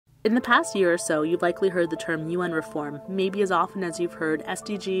In the past year or so, you've likely heard the term UN reform, maybe as often as you've heard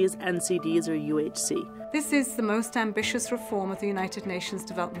SDGs, NCDs, or UHC. This is the most ambitious reform of the United Nations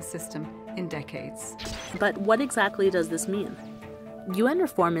development system in decades. But what exactly does this mean? UN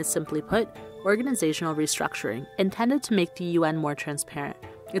reform is, simply put, organizational restructuring, intended to make the UN more transparent.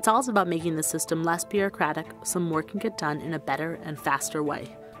 It's also about making the system less bureaucratic so more can get done in a better and faster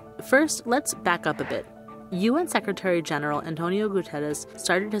way. First, let's back up a bit. UN Secretary General Antonio Guterres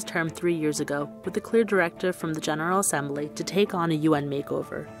started his term 3 years ago with a clear directive from the General Assembly to take on a UN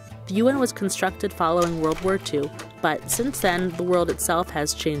makeover. The UN was constructed following World War II, but since then, the world itself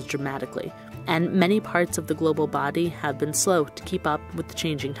has changed dramatically, and many parts of the global body have been slow to keep up with the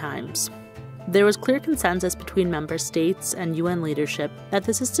changing times. There was clear consensus between member states and UN leadership that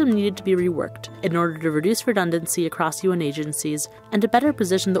the system needed to be reworked in order to reduce redundancy across UN agencies and to better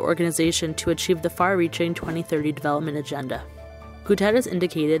position the organization to achieve the far-reaching 2030 development agenda. Guterres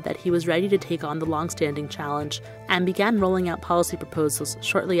indicated that he was ready to take on the long-standing challenge and began rolling out policy proposals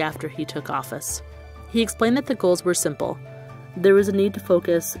shortly after he took office. He explained that the goals were simple. There was a need to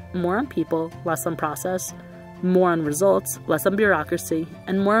focus more on people, less on process, more on results, less on bureaucracy,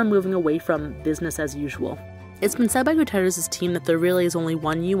 and more on moving away from business as usual. It's been said by Guterres' team that there really is only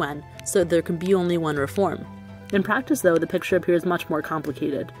one UN, so there can be only one reform. In practice, though, the picture appears much more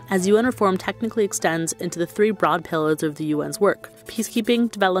complicated, as UN reform technically extends into the 3 broad pillars of the UN's work: peacekeeping,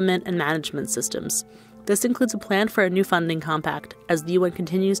 development, and management systems. This includes a plan for a new funding compact, as the UN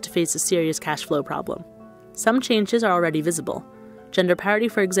continues to face a serious cash flow problem. Some changes are already visible. Gender parity,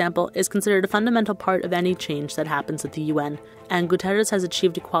 for example, is considered a fundamental part of any change that happens at the UN, and Guterres has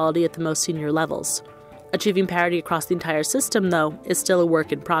achieved equality at the most senior levels. Achieving parity across the entire system, though, is still a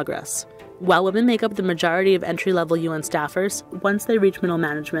work in progress. While women make up the majority of entry-level UN staffers, once they reach middle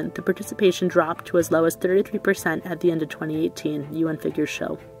management, the participation dropped to as low as 33% at the end of 2018, UN figures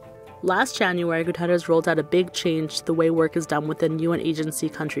show. Last January, Guterres rolled out a big change to the way work is done within UN agency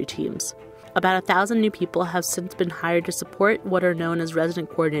country teams. About 1,000 new people have since been hired to support what are known as resident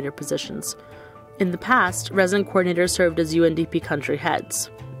coordinator positions. In the past, resident coordinators served as UNDP country heads.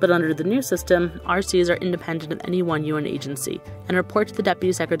 But under the new system, RCs are independent of any one UN agency and report to the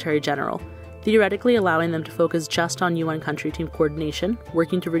Deputy Secretary General, theoretically allowing them to focus just on UN country team coordination,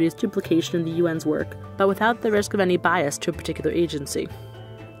 working to reduce duplication in the UN's work, but without the risk of any bias to a particular agency.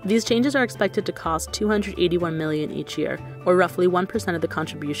 These changes are expected to cost $281 million each year, or roughly 1% of the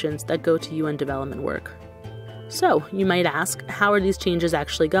contributions that go to UN development work. So, you might ask, how are these changes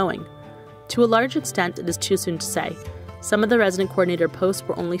actually going? To a large extent, it is too soon to say. Some of the resident coordinator posts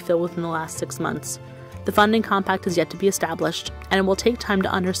were only filled within the last 6 months. The funding compact is yet to be established, and it will take time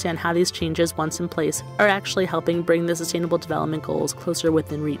to understand how these changes, once in place, are actually helping bring the Sustainable Development Goals closer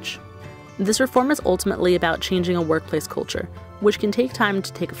within reach. This reform is ultimately about changing a workplace culture, which can take time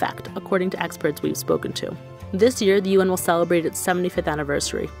to take effect, according to experts we've spoken to. This year, the UN will celebrate its 75th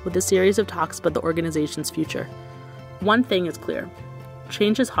anniversary, with a series of talks about the organization's future. One thing is clear: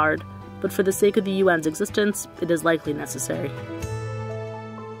 change is hard, but for the sake of the UN's existence, it is likely necessary.